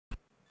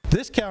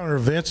This calendar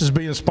of events is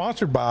being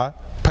sponsored by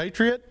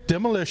Patriot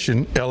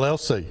Demolition,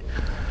 LLC.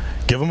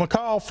 Give them a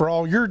call for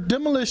all your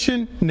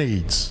demolition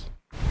needs.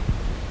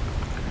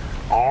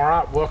 All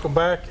right, welcome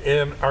back.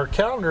 In our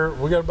calendar,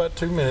 we got about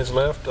 2 minutes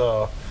left.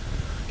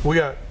 We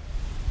got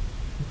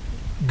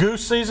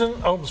goose season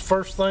opens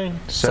first thing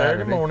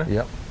Saturday morning.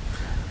 Yep.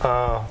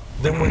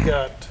 Then we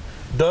got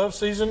dove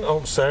season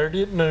on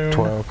Saturday at noon.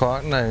 12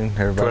 o'clock noon.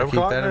 Everybody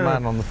keep that in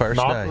mind on the first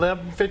day. Not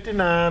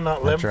 11:59,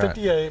 not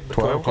 11:58, right. But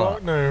 12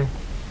 o'clock noon.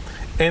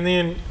 And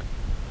then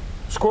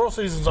squirrel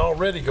season's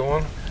already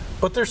going,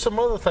 but there's some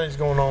other things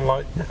going on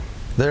like.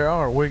 There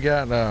are. We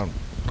got.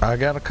 I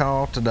got a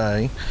call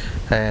today,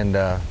 and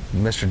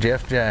Mr.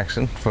 Jeff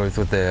Jackson with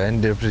the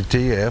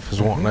NWTF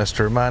is wanting us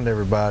to remind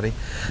everybody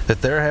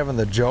that they're having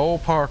the Joel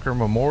Parker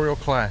Memorial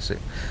Classic,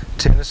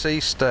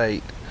 Tennessee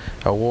State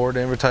Award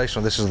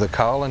Invitational. This is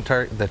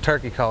the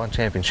Turkey Calling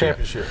Championship.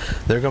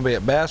 They're going to be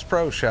at Bass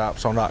Pro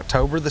Shops on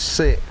October the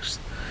 6th.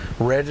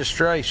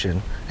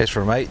 Registration is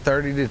from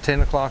 8:30 to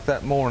 10 o'clock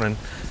that morning,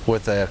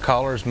 with the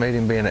callers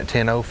meeting being at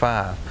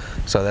 10:05.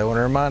 So they want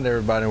to remind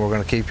everybody, we're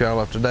going to keep y'all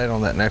up to date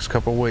on that next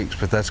couple of weeks,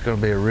 but that's going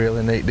to be a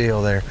really neat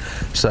deal there.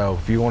 So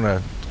if you want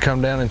to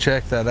come down and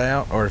check that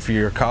out, or if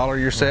you're a caller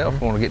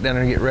yourself, want to get down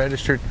there and get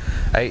registered,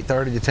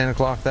 8:30 to 10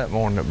 o'clock that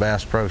morning at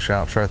Bass Pro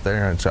Shops right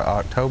there. And so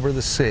October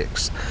the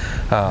 6th.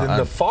 Then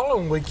the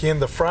following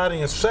weekend, the Friday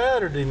and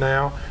Saturday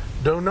now,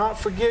 do not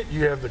forget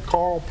you have the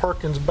Carl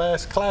Perkins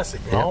Bass Classic.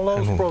 And all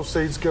those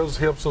proceeds goes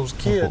helps those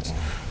kids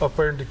up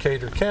there in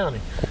Decatur County.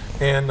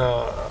 And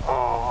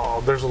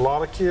there's a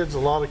lot of kids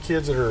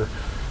that are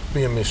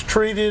being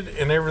mistreated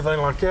and everything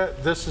like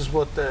that. This is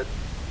what that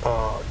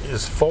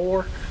is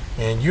for.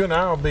 And you and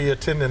I will be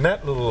attending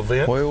that little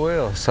event. We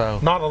will.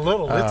 So not a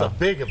little, it's a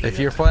big event. If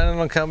you're planning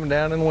on coming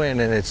down and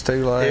winning, it's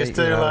too late. It's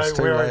too late.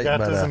 We already got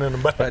this in the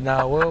bag. But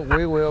no,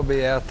 we will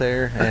be out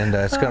there, and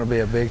it's going to be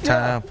a big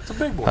time. It's a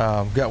big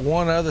one. Got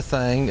one other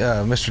thing.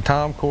 Mr.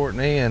 Tom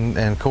Courtney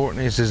and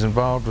Courtney's is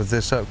involved with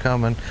this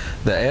upcoming.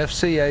 The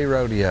FCA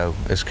Rodeo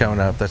is coming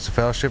up. That's the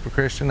Fellowship of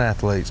Christian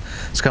Athletes.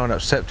 It's coming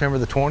up September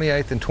the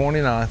 28th and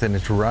 29th, and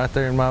it's right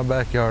there in my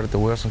backyard at the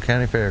Wilson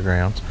County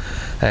Fairgrounds.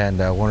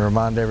 And I want to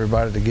remind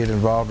everybody to get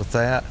involved with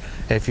that.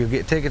 If you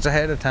get tickets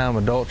ahead of time,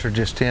 adults are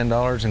just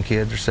 $10 and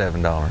kids are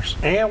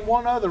 $7. And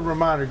one other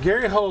reminder,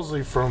 Gary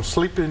Hosley from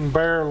Sleeping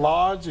Bear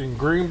Lodge in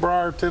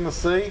Greenbrier,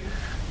 Tennessee,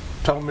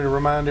 told me to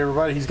remind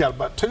everybody he's got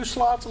about 2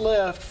 slots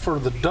left for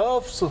the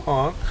dove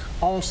hunt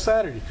on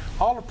Saturday.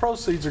 All the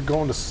proceeds are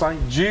going to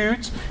St.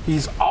 Jude's.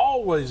 He's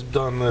always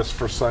done this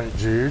for St.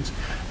 Jude's,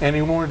 and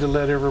he wanted to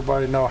let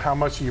everybody know how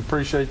much he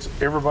appreciates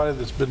everybody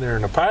that's been there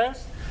in the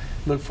past.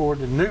 Look forward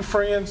to new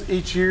friends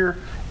each year,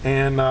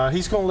 and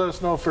he's going to let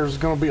us know if there's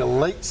going to be a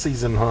late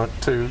season hunt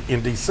too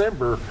in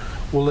December.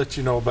 We'll let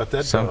you know about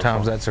that.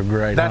 Sometimes that's a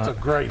great hunt. That's a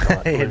great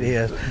hunt. It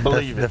is.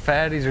 Believe it. The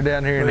fatties are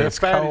down here, and it's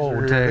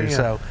cold too.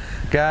 So,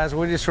 guys,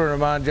 we just want to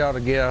remind y'all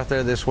to get out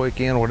there this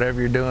weekend, whatever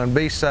you're doing.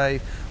 Be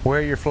safe.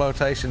 Wear your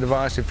flotation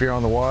device if you're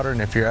on the water,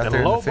 and if you're out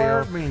there in the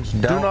field, means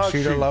don't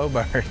shoot a low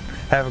bird.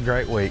 Have a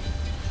great week.